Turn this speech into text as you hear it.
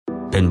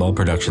Pinball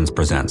Productions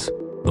presents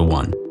The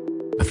One,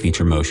 a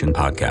feature motion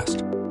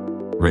podcast.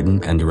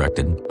 Written and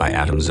directed by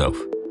Adam Zoff.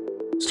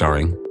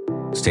 Starring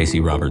Stacey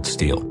Roberts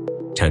Steele,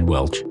 Ted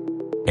Welch,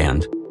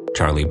 and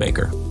Charlie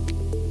Baker.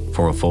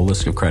 For a full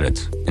list of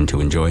credits and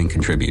to enjoy and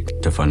contribute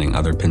to funding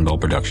other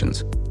pinball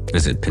productions,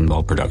 visit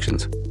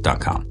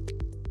pinballproductions.com.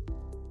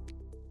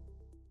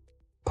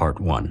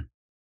 Part 1.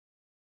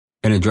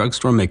 In a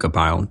drugstore makeup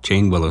aisle,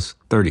 Jane Willis,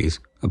 30s,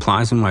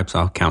 applies and wipes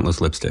off countless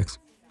lipsticks.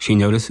 She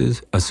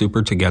notices a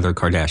super together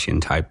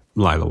Kardashian type,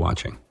 Lila,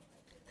 watching.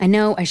 I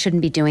know I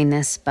shouldn't be doing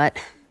this, but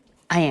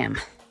I am.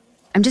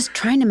 I'm just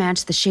trying to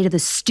match the shade of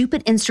this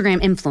stupid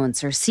Instagram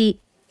influencer.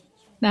 See?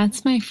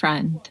 That's my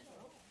friend.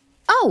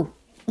 Oh,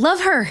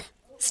 love her.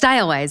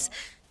 Style-wise.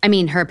 I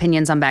mean, her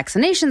opinions on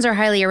vaccinations are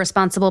highly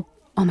irresponsible.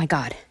 Oh my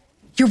God.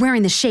 You're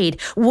wearing the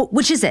shade.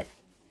 Which is it?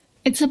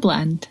 It's a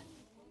blend.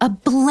 A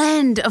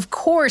blend, of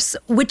course.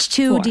 Which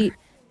two 4. do you...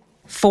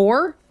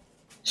 4?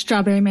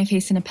 Strawberry my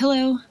face in a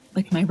pillow,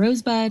 lick my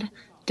rosebud,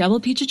 double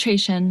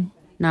peachitration.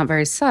 Not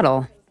very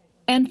subtle.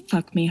 And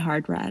fuck me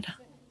hard red.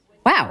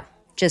 Wow.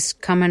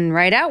 Just coming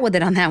right out with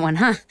it on that one,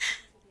 huh?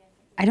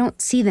 I don't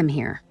see them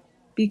here.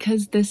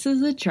 Because this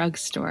is a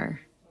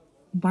drugstore.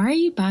 Why are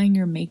you buying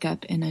your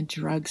makeup in a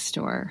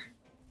drugstore?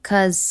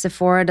 'Cause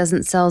Sephora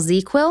doesn't sell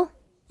ZzzQuil?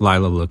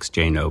 Lila looks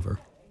Jane over.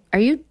 Are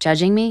you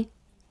judging me?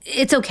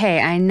 It's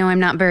okay. I know I'm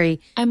not very...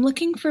 I'm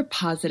looking for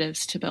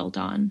positives to build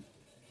on.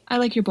 I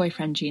like your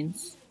boyfriend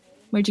jeans.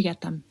 Where'd you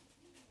get them?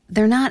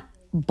 They're not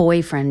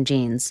boyfriend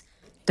jeans.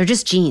 They're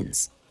just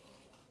jeans.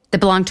 They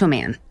belong to a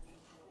man.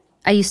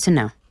 I used to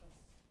know.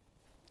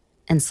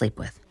 And sleep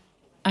with.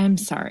 I'm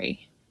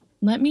sorry.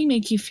 Let me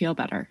make you feel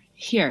better.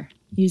 Here,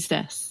 use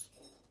this.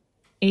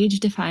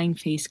 Age-defying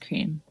face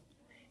cream.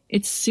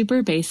 It's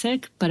super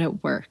basic, but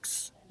it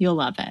works. You'll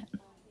love it.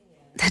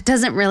 That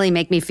doesn't really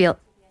make me feel...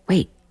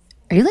 Wait,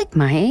 are you like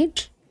my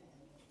age?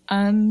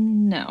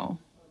 No.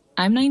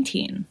 I'm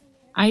 19.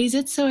 I use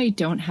it so I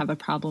don't have a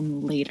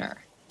problem later.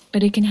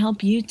 But it can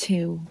help you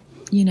to,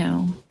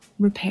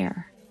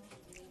 repair.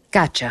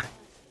 Gotcha.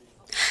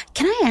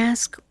 Can I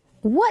ask,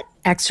 what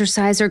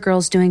exercise are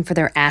girls doing for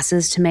their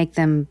asses to make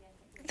them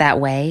that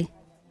way?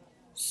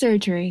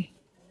 Surgery.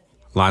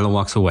 Lila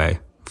walks away,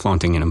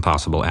 flaunting an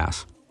impossible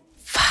ass.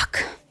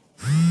 Fuck.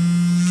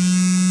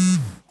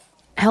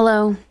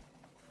 Hello?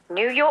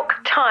 New York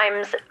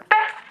Times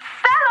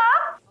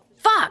bestseller!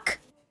 Fuck!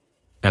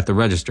 At the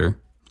register,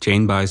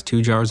 Jane buys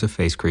 2 jars of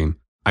face cream,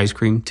 ice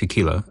cream,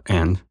 tequila,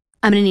 and...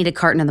 I'm gonna need a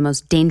carton of the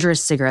most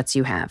dangerous cigarettes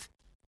you have.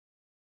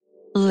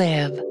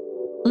 Live,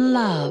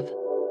 love,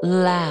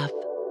 laugh,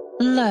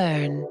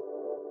 learn.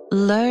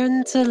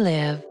 Learn to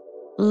live,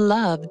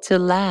 love to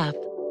laugh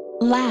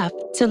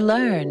to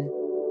learn,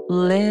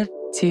 live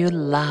to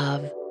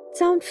love.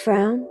 Don't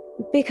frown,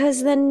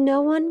 because then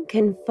no one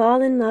can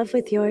fall in love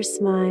with your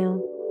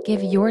smile.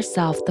 Give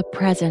yourself the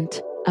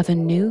present of a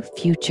new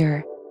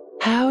future.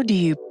 How do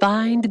you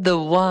find the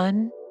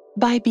one?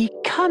 By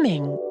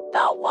becoming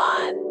the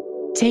one.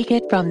 Take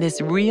it from this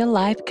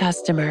real-life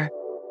customer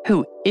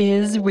who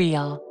is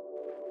real.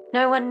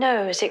 No one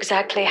knows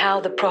exactly how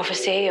the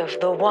prophecy of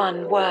the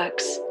One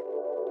works.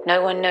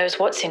 No one knows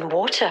what's in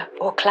water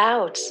or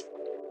clouds.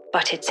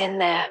 But it's in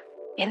there,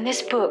 in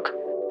this book,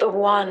 The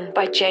One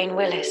by Jane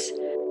Willis.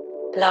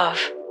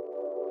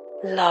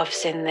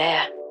 Love's in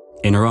there.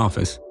 In her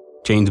office,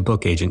 Jane's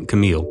book agent,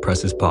 Camille,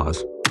 presses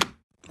pause.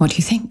 What do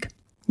you think?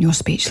 You're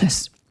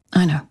speechless.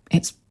 I know,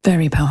 it's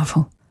very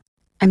powerful.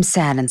 I'm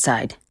sad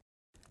inside.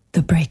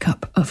 The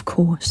breakup, of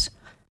course.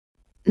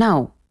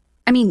 No.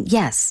 I mean,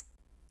 yes.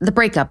 The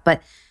breakup,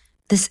 but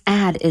this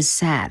ad is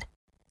sad.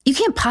 You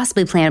can't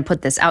possibly plan to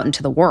put this out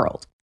into the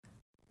world.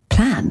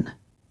 Plan?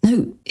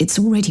 No, it's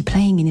already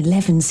playing in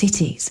 11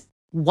 cities.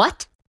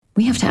 What?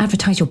 We have to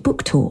advertise your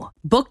book tour.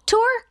 Book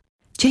tour?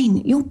 Jane,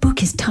 your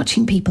book is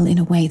touching people in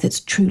a way that's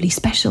truly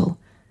special.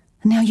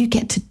 And now you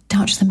get to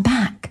touch them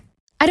back.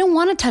 I don't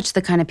want to touch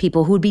the kind of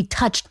people who would be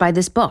touched by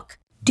this book.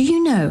 Do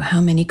you know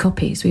how many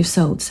copies we've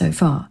sold so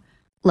far?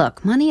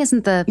 Look, money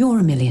isn't the... You're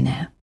a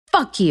millionaire.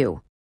 Fuck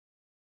you.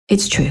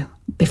 It's true.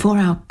 Before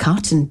our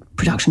cut and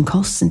production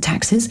costs and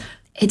taxes,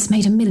 it's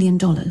made $1 million.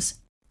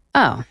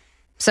 Oh,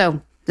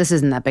 so this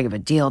isn't that big of a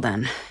deal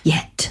then.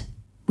 Yet.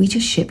 We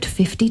just shipped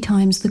 50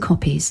 times the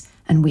copies,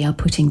 and we are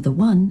putting The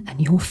One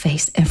and your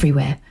face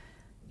everywhere.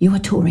 You are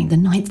touring the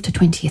 9th to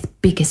 20th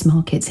biggest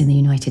markets in the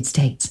United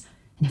States.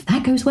 And if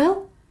that goes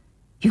well,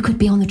 you could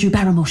be on the Drew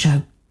Barrymore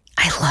show.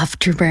 I love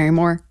Drew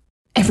Barrymore.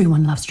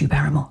 Everyone loves Drew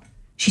Barrymore.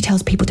 She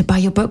tells people to buy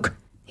your book.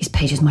 These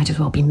pages might as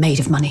well be made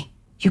of money.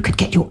 You could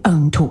get your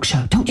own talk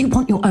show. Don't you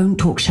want your own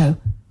talk show?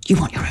 You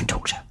want your own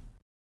talk show.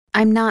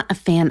 I'm not a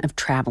fan of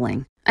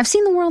traveling. I've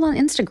seen the world on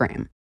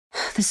Instagram.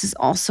 This is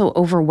all so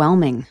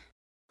overwhelming.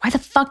 Why the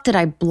fuck did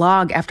I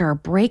blog after our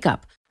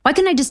breakup? Why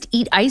couldn't I just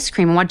eat ice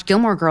cream and watch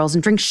Gilmore Girls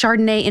and drink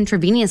Chardonnay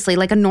intravenously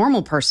like a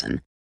normal person?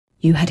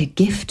 You had a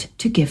gift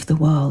to give the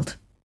world.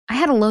 I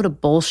had a load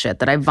of bullshit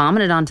that I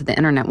vomited onto the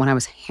internet when I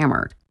was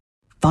hammered.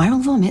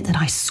 Viral vomit that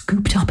I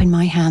scooped up in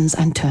my hands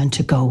and turned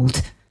to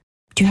gold.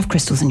 Do you have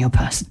crystals in your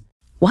purse?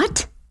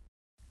 What?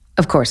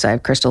 Of course, I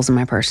have crystals in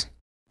my purse.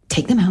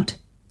 Take them out.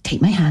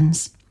 Take my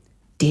hands.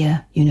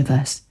 Dear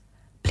universe,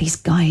 please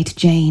guide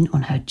Jane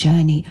on her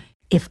journey.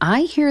 If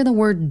I hear the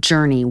word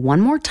journey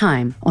one more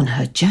time, On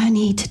her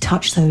journey to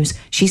touch those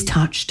she's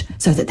touched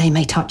so that they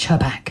may touch her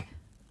back.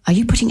 Are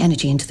you putting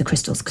energy into the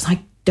crystals? Because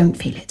I don't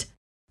feel it.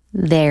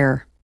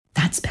 there.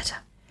 That's better.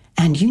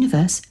 And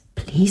universe,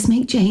 please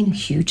make Jane a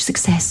huge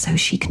success so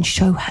she can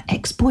show her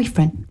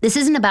ex-boyfriend. This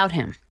isn't about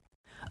him.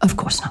 Of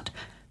course not.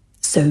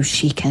 So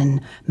she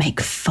can make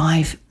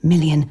 $5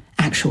 million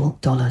actual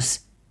dollars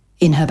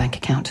in her bank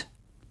account.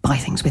 Buy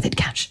things with it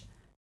cash.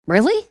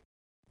 Really?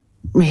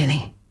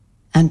 Really.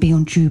 And be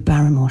on Drew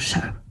Barrymore's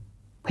show,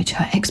 which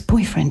her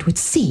ex-boyfriend would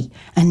see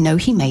and know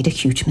he made a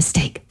huge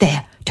mistake.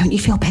 There, don't you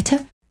feel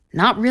better?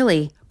 Not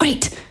really.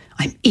 Great.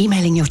 I'm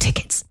emailing your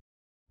tickets.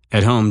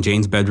 At home,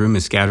 Jane's bedroom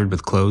is scattered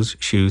with clothes,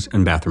 shoes,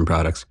 and bathroom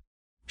products.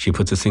 She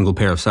puts a single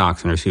pair of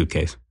socks in her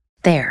suitcase.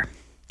 There.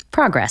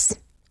 Progress.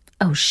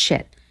 Oh,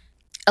 shit.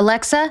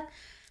 Alexa,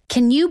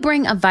 can you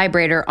bring a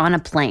vibrator on a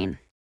plane?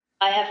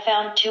 I have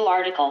found 2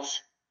 articles.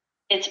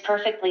 It's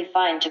perfectly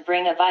fine to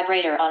bring a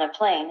vibrator on a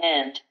plane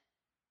and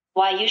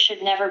why you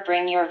should never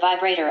bring your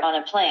vibrator on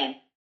a plane.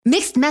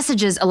 Mixed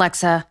messages,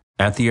 Alexa.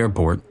 At the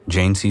airport,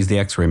 Jane sees the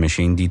x-ray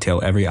machine detail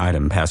every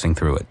item passing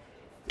through it.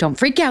 Don't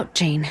freak out,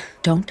 Jane.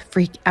 Don't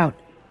freak out.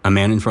 A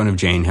man in front of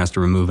Jane has to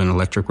remove an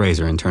electric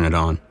razor and turn it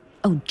on.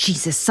 Oh,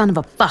 Jesus, son of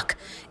a fuck.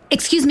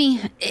 Excuse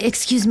me.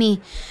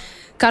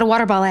 Got a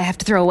water bottle I have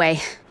to throw away.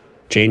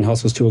 Jane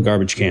hustles to a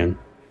garbage can,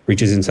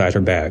 reaches inside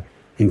her bag,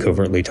 and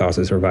covertly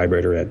tosses her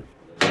vibrator in.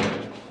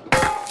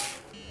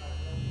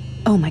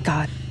 Oh my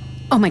God.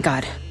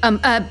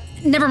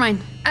 Never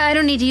mind. I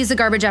don't need to use the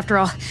garbage after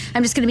all.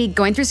 I'm just gonna be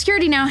going through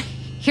security now.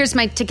 Here's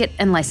my ticket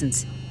and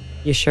license.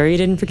 You sure you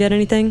didn't forget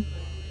anything?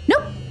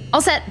 Nope.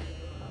 All set.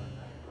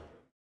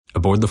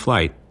 Aboard the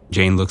flight,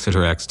 Jane looks at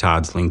her ex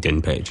Todd's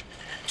LinkedIn page.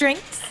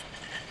 Drinks?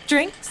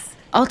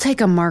 I'll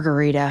take a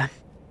margarita.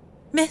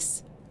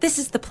 Miss, this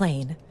is the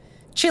plane.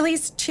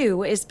 Chili's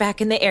 2 is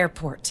back in the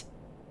airport.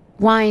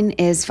 Wine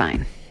is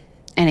fine.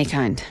 Any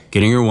kind.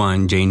 Getting her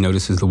wine, Jane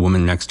notices the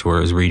woman next to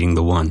her is reading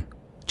The One.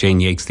 Jane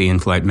yanks the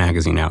in-flight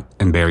magazine out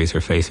and buries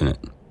her face in it.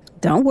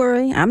 Don't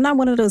worry, I'm not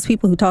one of those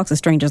people who talks to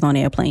strangers on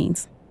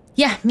airplanes.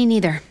 Yeah, me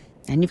neither.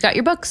 And you've got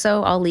your book,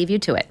 so I'll leave you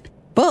to it.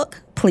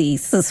 Book?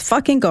 Please, this is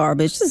fucking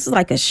garbage. This is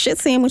like a shit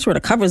sandwich where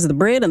the covers are the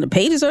bread and the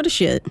pages are the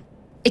shit.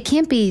 It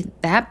can't be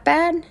that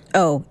bad?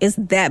 Oh, it's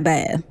that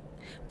bad.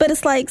 But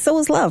it's like, so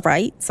is love,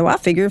 right? So I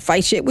figure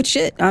fight shit with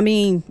shit. I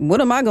mean, what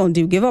am I gonna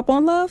do, give up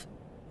on love?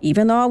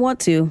 Even though I want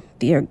to.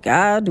 Dear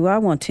God, do I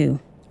want to.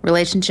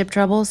 Relationship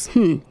troubles?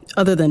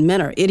 Other than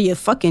men are idiot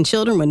fucking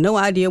children with no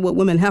idea what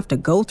women have to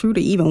go through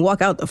to even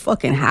walk out the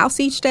fucking house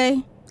each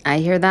day. I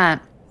hear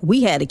that.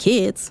 We had the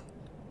kids.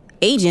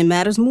 Aging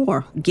matters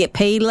more. Get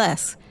paid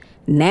less.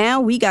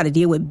 Now we gotta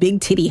deal with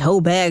big titty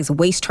hoe bags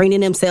waist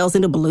training themselves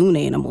into balloon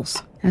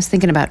animals. I was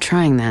thinking about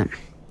trying that.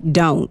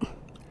 Don't.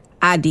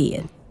 I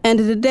did. End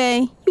of the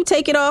day, you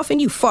take it off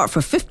and you fart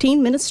for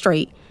 15 minutes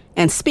straight.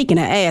 And speaking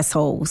of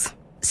assholes.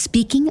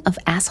 Speaking of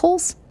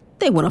assholes?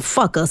 They want to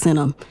fuck us in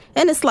them.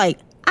 And it's like,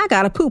 I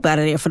gotta poop out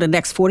of there for the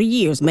next 40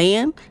 years,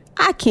 man.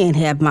 I can't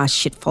have my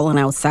shit falling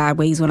out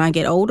sideways when I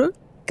get older.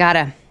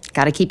 Gotta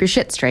keep your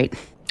shit straight.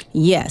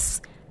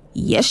 Yes.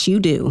 Yes, you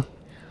do.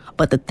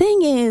 But the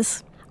thing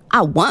is,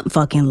 I want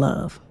fucking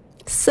love.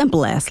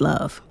 Simple ass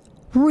love.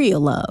 Real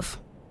love.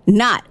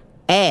 Not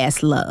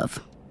ass love.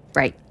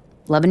 Right.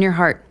 Love in your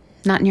heart,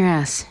 not in your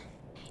ass.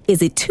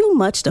 Is it too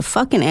much to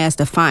fucking ask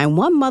to find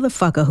one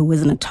motherfucker who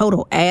isn't a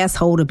total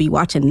asshole to be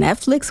watching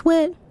Netflix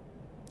with?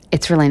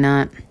 It's really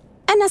not.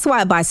 And that's why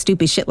I buy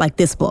stupid shit like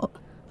this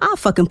book. I'll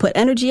fucking put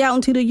energy out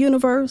into the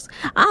universe.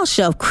 I'll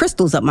shove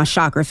crystals up my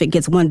chakra if it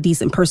gets one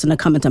decent person to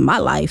come into my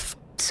life.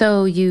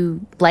 So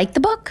you like the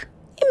book?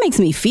 It makes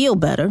me feel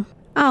better.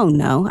 I don't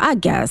know. I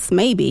guess.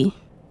 Maybe.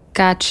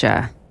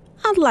 Gotcha.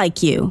 I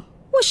like you.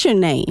 What's your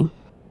name?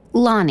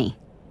 Lonnie.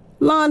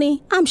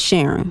 Lonnie, I'm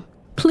Sharon.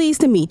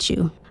 Pleased to meet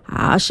you.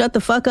 I'll shut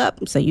the fuck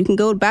up so you can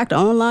go back to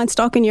online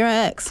stalking your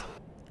ex.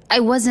 I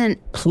wasn't...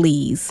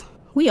 Please.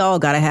 We all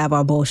gotta have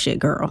our bullshit,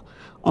 girl.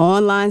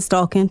 Online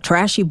stalking,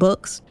 trashy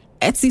books,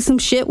 Etsy some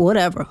shit,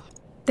 whatever.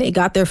 They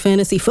got their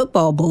fantasy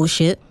football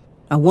bullshit.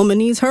 A woman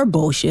needs her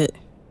bullshit.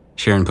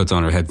 Sharon puts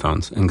on her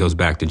headphones and goes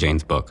back to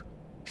Jane's book.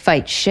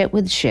 Fight shit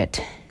with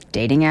shit.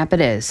 Dating app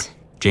it is.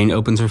 Jane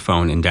opens her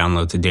phone and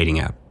downloads a dating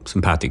app,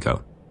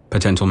 Simpatico.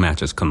 Potential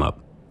matches come up.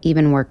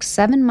 Even work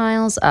 7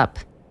 miles up.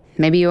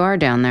 Maybe you are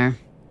down there.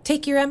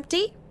 Take your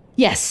empty?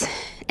 Yes,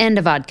 and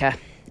a vodka.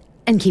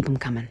 And keep them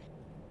coming.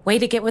 Way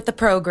to get with the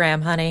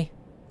program, honey.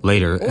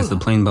 Later, as the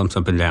plane bumps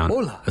up and down,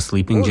 a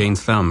sleeping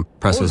Jane's thumb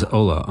presses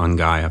Hola on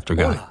guy after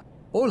guy.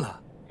 Want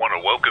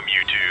to welcome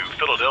you to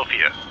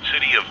Philadelphia,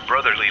 city of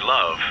brotherly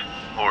love,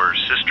 or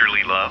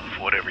sisterly love,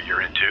 whatever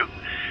you're into.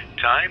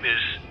 Time is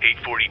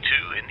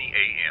 8:42 in the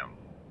a.m.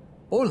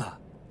 Hola.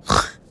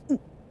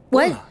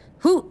 What? Hola.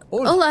 Who?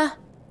 Hola.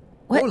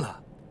 What?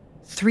 Hola.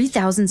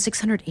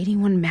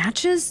 3,681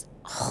 matches?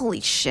 Holy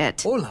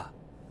shit. Hola.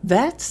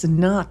 That's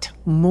not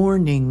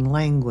morning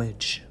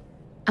language.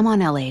 I'm on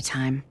LA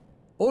time.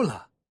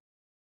 Hola.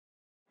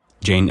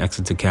 Jane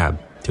exits a cab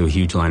to a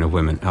huge line of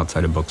women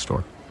outside a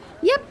bookstore.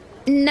 Yep,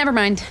 never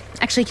mind.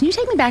 Actually, can you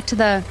take me back to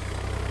the...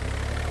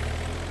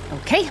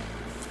 Okay,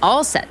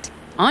 all set.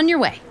 On your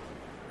way.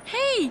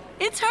 Hey,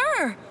 it's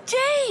her!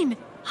 Jane!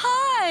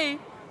 Hi!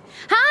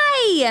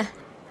 Hi!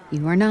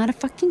 You are not a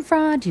fucking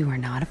fraud. You are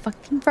not a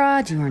fucking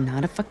fraud. You are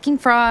not a fucking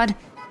fraud.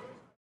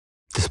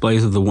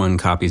 Displays of the One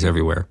copies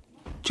everywhere.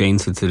 Jane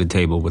sits at a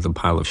table with a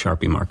pile of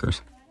Sharpie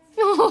markers.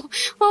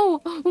 Oh,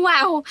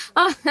 wow.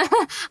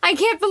 I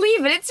can't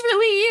believe it. It's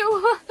really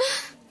you.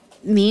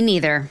 Me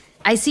neither.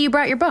 I see you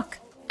brought your book.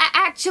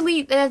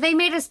 Actually, they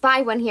made us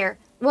buy one here.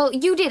 Well,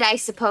 you did, I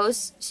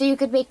suppose, so you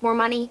could make more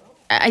money.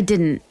 I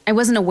didn't. I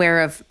wasn't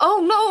aware of... Oh,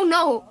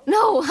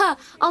 no.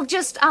 I'll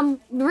just,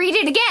 read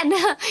it again.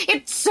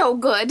 It's so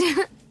good.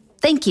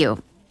 Thank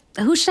you.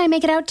 Who should I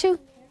make it out to?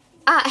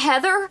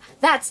 Heather.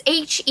 That's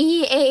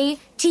Heather.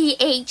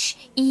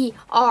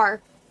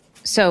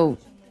 So,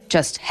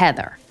 just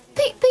Heather.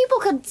 People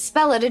could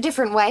spell it a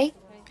different way.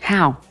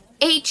 How?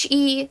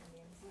 Heether.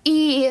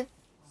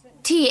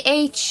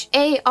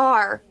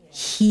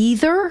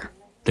 Heather?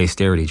 They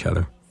stare at each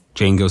other.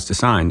 Jane goes to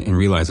sign and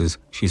realizes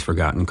she's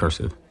forgotten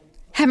cursive.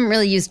 Haven't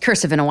really used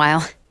cursive in a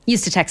while.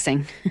 Used to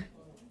texting.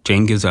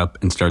 Jane gives up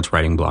and starts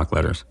writing block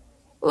letters.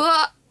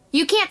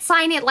 You can't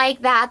sign it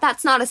like that.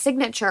 That's not a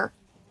signature.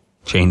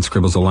 Jane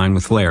scribbles a line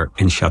with flair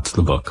and shuts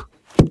the book.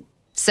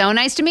 So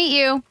nice to meet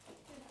you.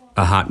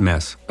 A hot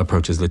mess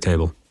approaches the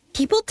table.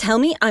 People tell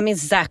me I'm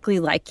exactly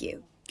like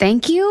you.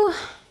 Thank you.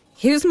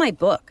 Here's my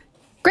book.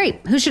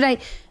 Great. Who should I...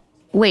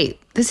 Wait,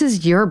 this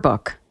is your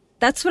book.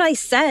 That's what I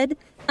said.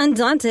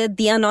 Undaunted,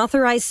 the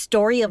unauthorized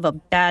story of a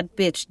bad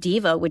bitch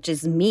diva, which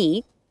is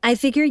me. I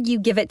figured you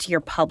give it to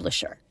your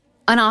publisher.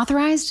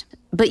 Unauthorized?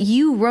 But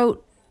you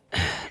wrote...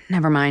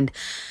 Never mind.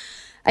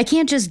 I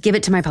can't just give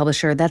it to my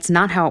publisher. That's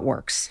not how it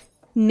works.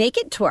 Make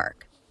it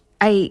twerk.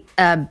 I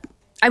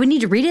would need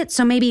to read it,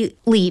 so maybe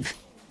leave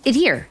it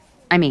here.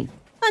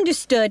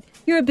 Understood.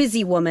 You're a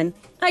busy woman.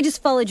 I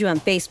just followed you on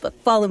Facebook.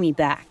 Follow me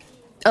back.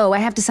 Oh, I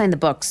have to sign the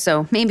book,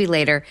 so maybe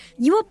later.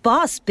 You a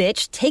boss,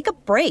 bitch. Take a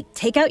break.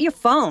 Take out your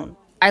phone.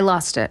 I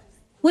lost it.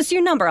 What's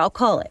your number? I'll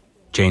call it.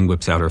 Jane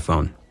whips out her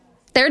phone.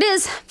 There it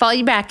is. Follow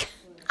you back.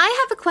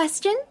 I have a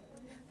question.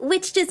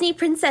 Which Disney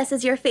princess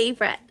is your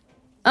favorite?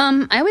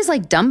 I always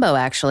liked Dumbo,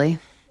 actually.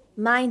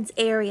 Mine's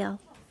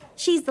Ariel.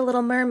 She's the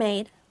Little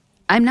Mermaid.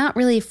 I'm not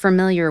really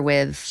familiar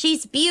with...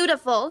 She's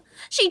beautiful.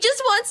 She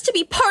just wants to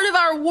be part of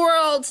our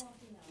world.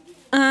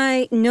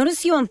 I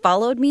noticed you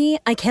unfollowed me.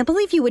 I can't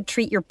believe you would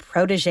treat your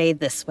protege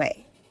this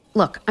way.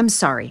 Look, I'm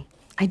sorry.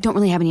 I don't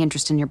really have any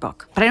interest in your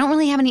book, but I don't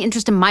really have any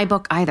interest in my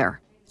book either.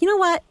 You know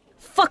what?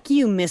 Fuck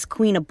you, Miss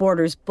Queen of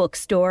Borders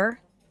bookstore.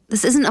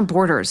 This isn't a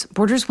Borders.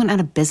 Borders went out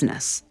of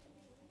business.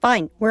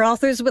 Fine, we're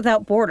authors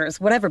without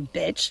borders. Whatever,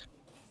 bitch.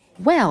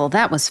 Well,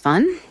 that was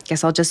fun.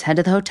 Guess I'll just head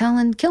to the hotel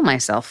and kill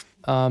myself.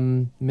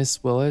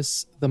 Miss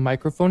Willis, the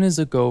microphone is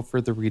a go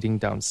for the reading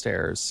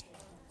downstairs.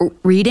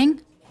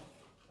 Reading?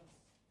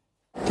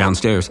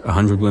 Downstairs,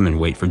 100 women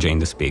wait for Jane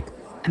to speak.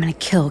 I'm gonna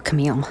kill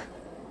Camille.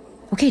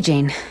 Okay,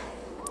 Jane.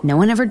 No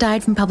one ever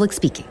died from public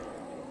speaking.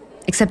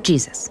 Except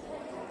Jesus.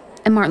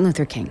 And Martin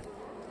Luther King.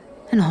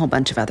 And a whole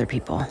bunch of other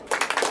people.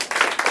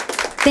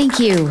 Thank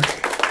you.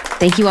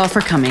 Thank you all for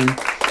coming.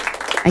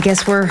 I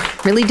guess we're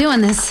really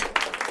doing this.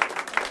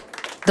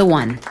 The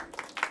One.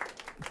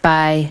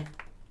 By,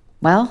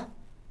 well,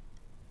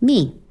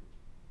 me.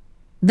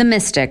 The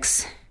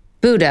mystics.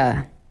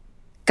 Buddha.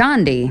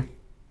 Gandhi.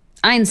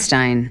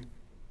 Einstein.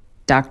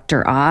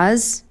 Dr.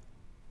 Oz.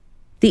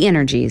 The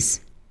energies.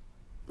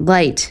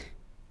 Light.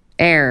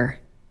 Air.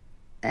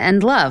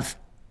 And love.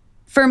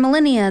 For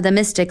millennia, the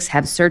mystics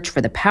have searched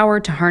for the power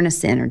to harness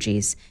the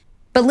energies.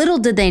 But little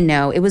did they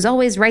know it was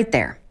always right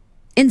there.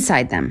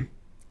 Inside them.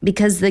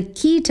 Because the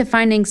key to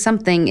finding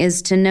something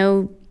is to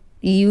know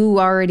you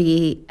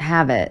already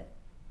have it.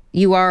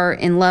 You are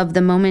in love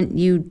the moment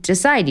you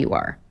decide you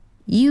are.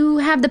 You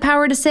have the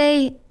power to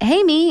say,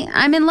 hey me,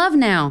 I'm in love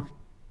now.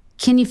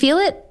 Can you feel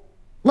it?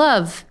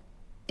 Love.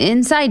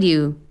 Inside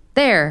you.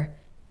 There.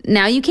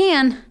 Now you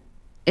can.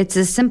 It's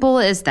as simple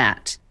as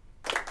that.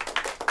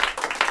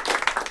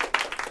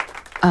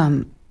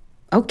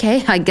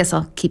 Okay, I guess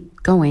I'll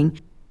keep going.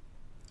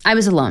 I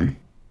was alone,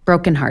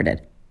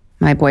 brokenhearted.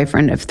 My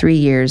boyfriend of 3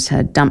 years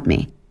had dumped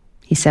me.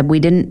 He said we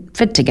didn't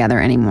fit together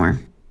anymore.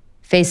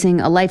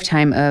 Facing a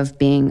lifetime of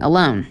being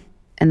alone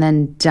and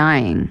then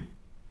dying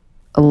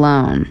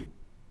alone.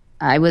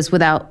 I was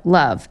without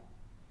love.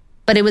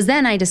 But it was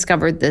then I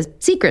discovered the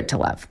secret to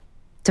love,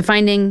 to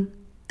finding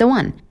the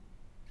one.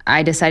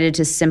 I decided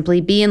to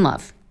simply be in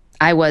love.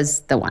 I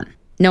was the one.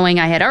 Knowing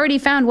I had already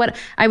found what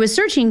I was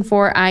searching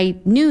for, I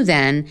knew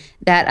then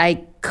that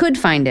I could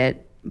find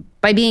it.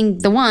 By being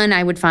the one,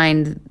 I would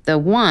find the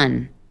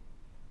one.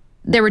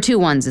 There were two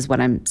ones is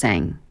what I'm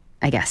saying,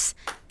 I guess.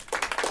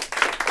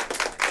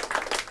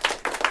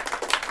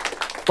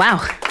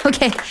 Wow,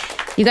 okay,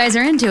 you guys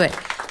are into it.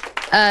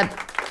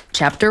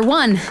 Chapter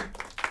 1,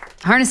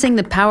 Harnessing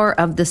the Power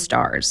of the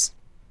Stars.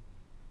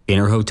 In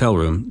her hotel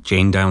room,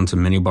 Jane downs a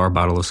minibar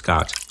bottle of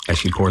scotch as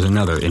she pours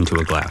another into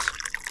a glass.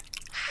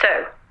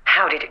 So,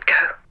 how did it go?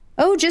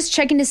 Oh, just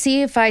checking to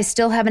see if I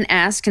still have an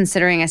ass,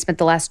 considering I spent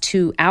the last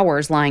 2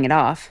 hours lying it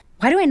off.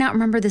 Why do I not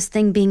remember this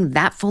thing being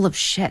that full of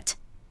shit?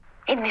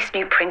 In this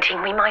new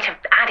printing, we might have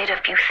added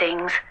a few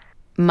things.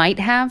 Might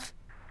have?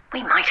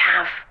 We might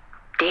have.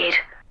 Did.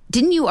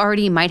 Didn't you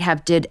already might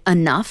have did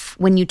enough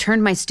when you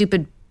turned my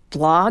stupid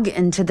blog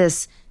into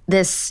this...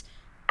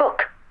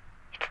 book.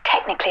 It's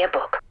technically a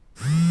book.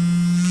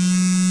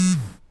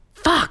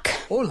 Fuck.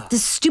 Hola.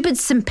 This stupid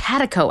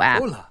Simpatico app.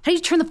 Hola. How do you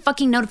turn the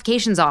fucking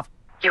notifications off?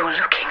 You're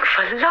looking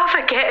for love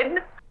again.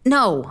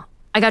 No.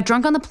 I got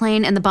drunk on the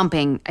plane and the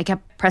bumping. I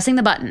kept pressing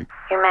the button.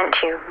 You meant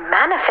you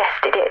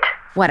manifested it.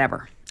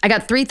 Whatever. I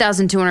got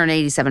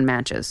 3,287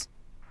 matches.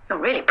 You're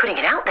really putting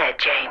it out there,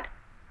 Jane.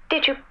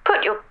 Did you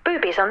put your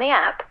boobies on the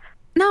app?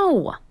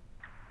 No.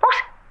 What?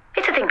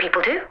 It's a thing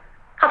people do.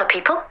 Other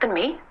people than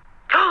me.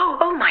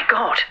 Oh my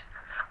God.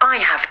 I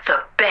have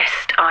the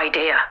best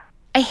idea.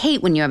 I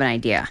hate when you have an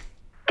idea.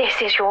 This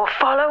is your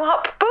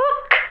follow-up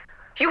book.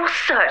 Your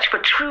search for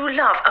true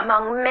love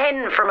among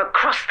men from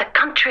across the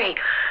country,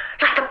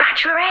 like The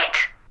Bachelorette.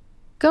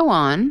 Go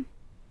on.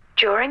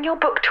 During your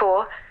book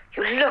tour,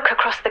 you look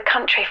across the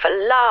country for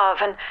love,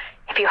 and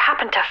if you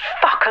happen to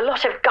fuck a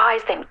lot of guys,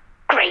 then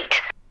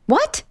great.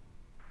 What?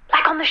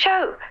 Like on the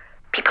show.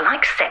 People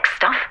like sex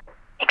stuff.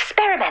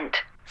 Experiment.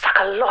 Suck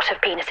a lot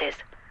of penises.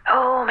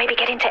 Oh, maybe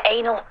get into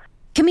anal.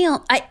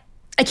 Camille, I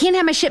can't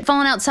have my shit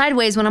falling out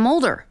sideways when I'm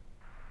older.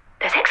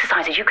 There's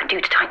exercises you can do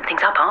to tighten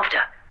things up after.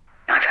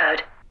 I've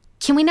heard.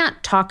 Can we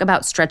not talk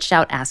about stretched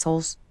out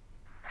assholes?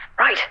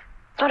 Right.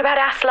 It's not about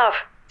ass love.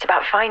 It's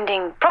about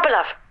finding proper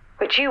love,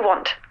 which you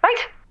want, right?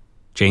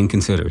 Jane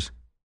considers.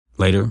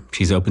 Later,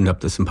 she's opened up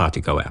the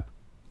Simpatico app.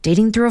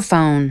 Dating through a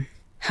phone.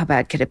 How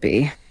bad could it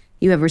be?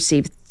 You have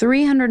received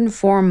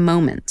 304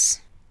 moments.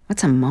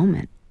 What's a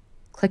moment?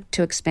 Click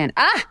to expand.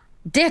 Ah!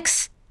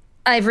 Dicks!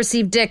 I've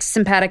received dicks,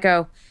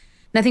 Simpatico.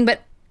 Nothing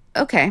but...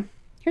 Okay,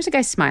 here's a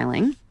guy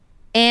smiling.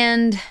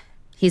 And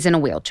he's in a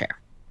wheelchair.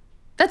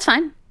 That's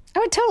fine. I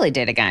would totally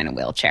date a guy in a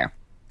wheelchair.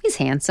 He's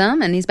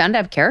handsome and he's bound to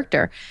have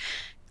character.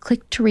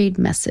 Click to read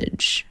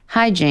message.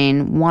 Hi,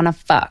 Jane. Wanna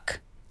fuck?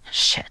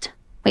 Shit.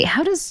 Wait,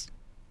 how does...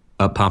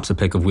 Up pops a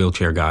pic of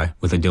wheelchair guy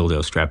with a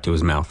dildo strapped to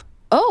his mouth.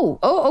 Oh,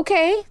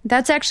 okay.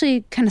 That's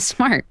actually kind of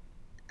smart.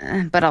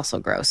 But also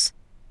gross.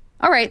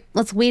 All right,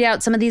 let's weed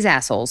out some of these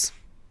assholes.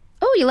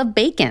 Oh, you love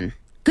bacon.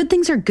 Good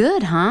things are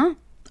good, huh?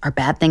 Are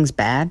bad things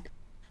bad?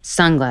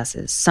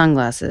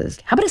 Sunglasses.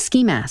 How about a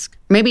ski mask?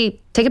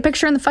 Maybe take a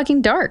picture in the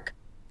fucking dark.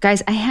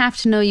 Guys, I have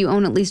to know you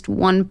own at least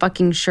one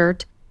fucking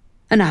shirt.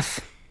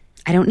 Enough.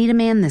 I don't need a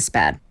man this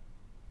bad.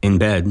 In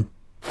bed,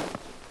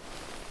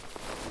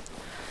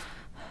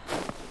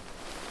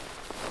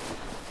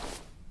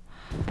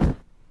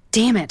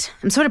 Damn it.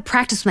 I'm so out of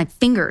practice with my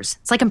fingers.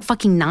 It's like I'm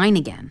fucking 9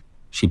 again.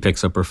 she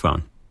picks up her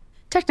phone.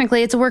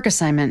 Technically, it's a work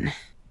assignment.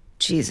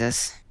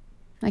 Jesus.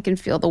 I can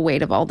feel the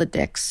weight of all the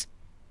dicks.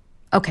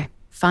 Okay,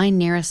 find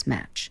nearest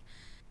match.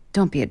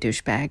 Don't be a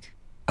douchebag.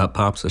 Up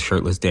pops a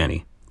shirtless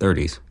Danny,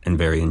 30s, and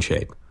very in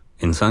shape,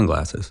 in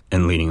sunglasses,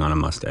 and leaning on a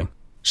Mustang.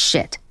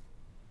 Shit.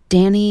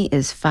 Danny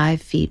is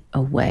 5 feet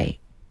away.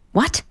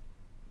 What?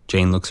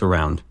 Jane looks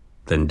around,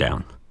 then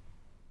down.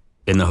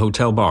 In the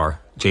hotel bar,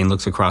 Jane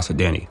looks across at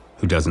Danny,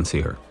 who doesn't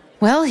see her.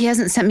 Well, he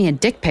hasn't sent me a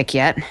dick pic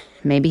yet.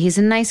 Maybe he's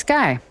a nice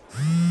guy.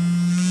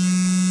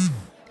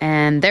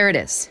 And there it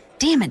is.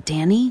 Damn it,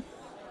 Danny.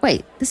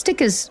 Wait, this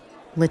dick is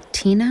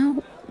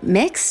Latino?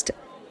 Mixed?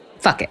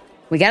 Fuck it.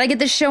 We gotta get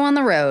this show on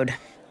the road.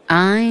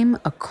 I'm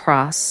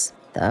across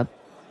the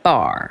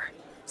bar.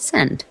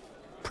 Send.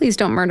 Please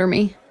don't murder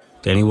me.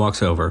 Danny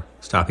walks over,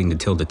 stopping to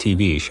tilt a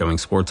TV showing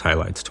sports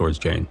highlights towards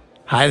Jane.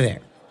 Hi there.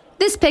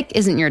 This pic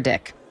isn't your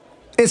dick.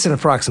 It's an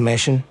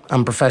approximation.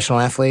 I'm a professional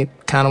athlete,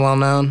 kind of well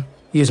known.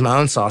 Use my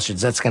own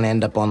sausage, that's going to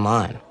end up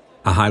online.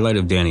 A highlight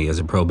of Danny as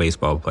a pro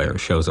baseball player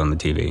shows on the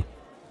TV.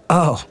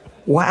 Oh,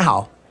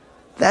 wow.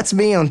 That's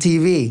me on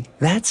TV.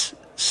 That's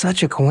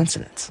such a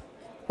coincidence.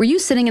 Were you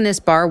sitting in this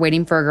bar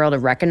waiting for a girl to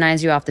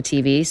recognize you off the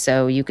TV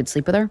so you could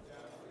sleep with her?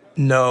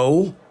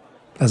 No.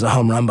 That was a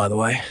home run, by the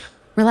way.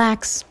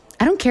 Relax.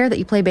 I don't care that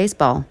you play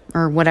baseball,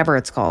 or whatever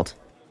it's called.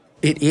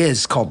 It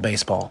is called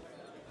baseball.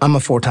 I'm a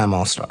 4-time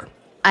All-Star.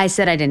 I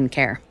said I didn't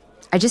care.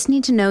 I just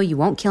need to know you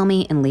won't kill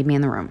me and leave me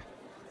in the room.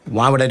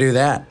 Why would I do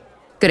that?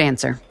 Good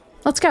answer.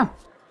 Let's go.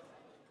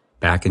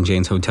 Back in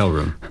Jane's hotel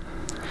room.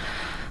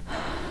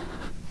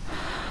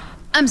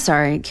 I'm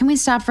sorry. Can we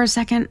stop for a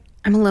second?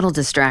 I'm a little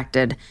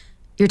distracted.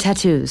 Your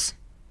tattoos.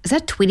 Is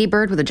that Tweety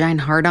Bird with a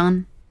giant heart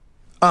on?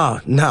 Oh,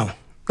 no.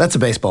 That's a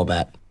baseball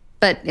bat.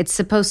 But it's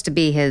supposed to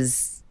be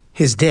his...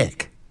 His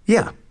dick.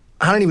 Yeah.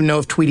 I don't even know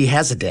if Tweety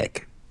has a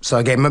dick. So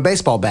I gave him a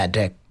baseball bat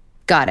dick.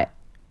 Got it.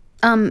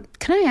 Can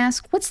I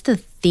ask, what's the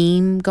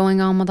theme going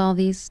on with all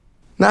these?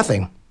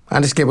 Nothing. I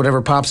just get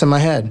whatever pops in my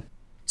head.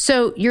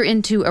 So you're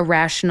into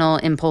irrational,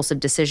 impulsive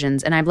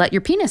decisions, and I've let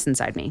your penis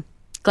inside me.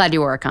 Glad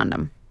you wore a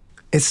condom.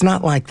 It's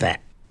not like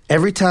that.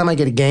 Every time I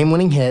get a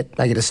game-winning hit,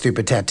 I get a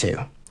stupid tattoo.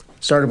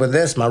 Started with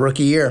this my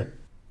rookie year.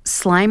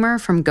 Slimer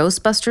from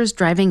Ghostbusters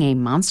driving a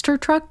monster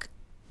truck?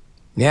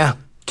 Yeah,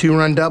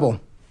 2-run double.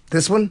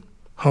 This one,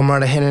 home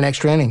run, a hit in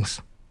extra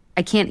innings.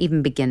 I can't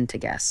even begin to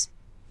guess.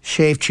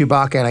 Shaved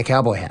Chewbacca and a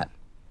cowboy hat.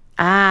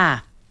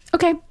 Ah,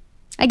 okay.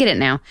 I get it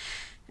now.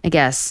 I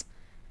guess.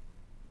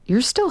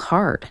 You're still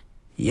hard.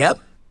 Yep.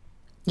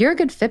 You're a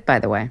good fit, by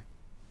the way.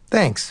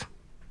 Thanks.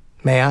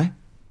 May I?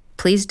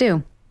 Please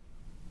do.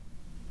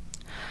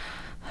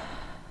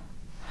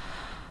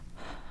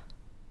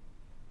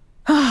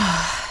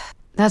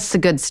 That's the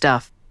good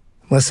stuff.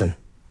 Listen,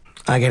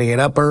 I gotta get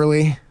up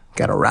early,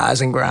 gotta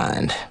rise and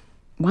grind.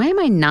 Why am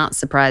I not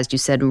surprised you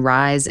said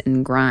rise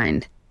and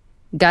grind?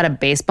 Got a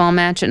baseball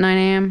match at 9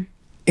 a.m.?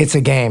 It's a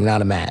game,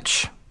 not a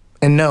match.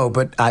 And no,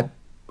 but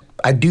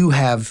I do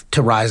have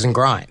to rise and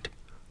grind.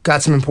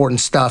 Got some important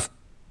stuff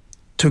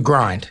to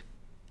grind.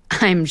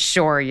 I'm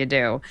sure you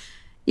do.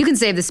 You can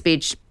save the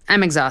speech.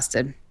 I'm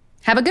exhausted.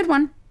 Have a good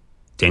one.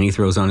 Danny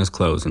throws on his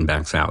clothes and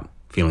backs out,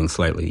 feeling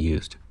slightly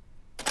used.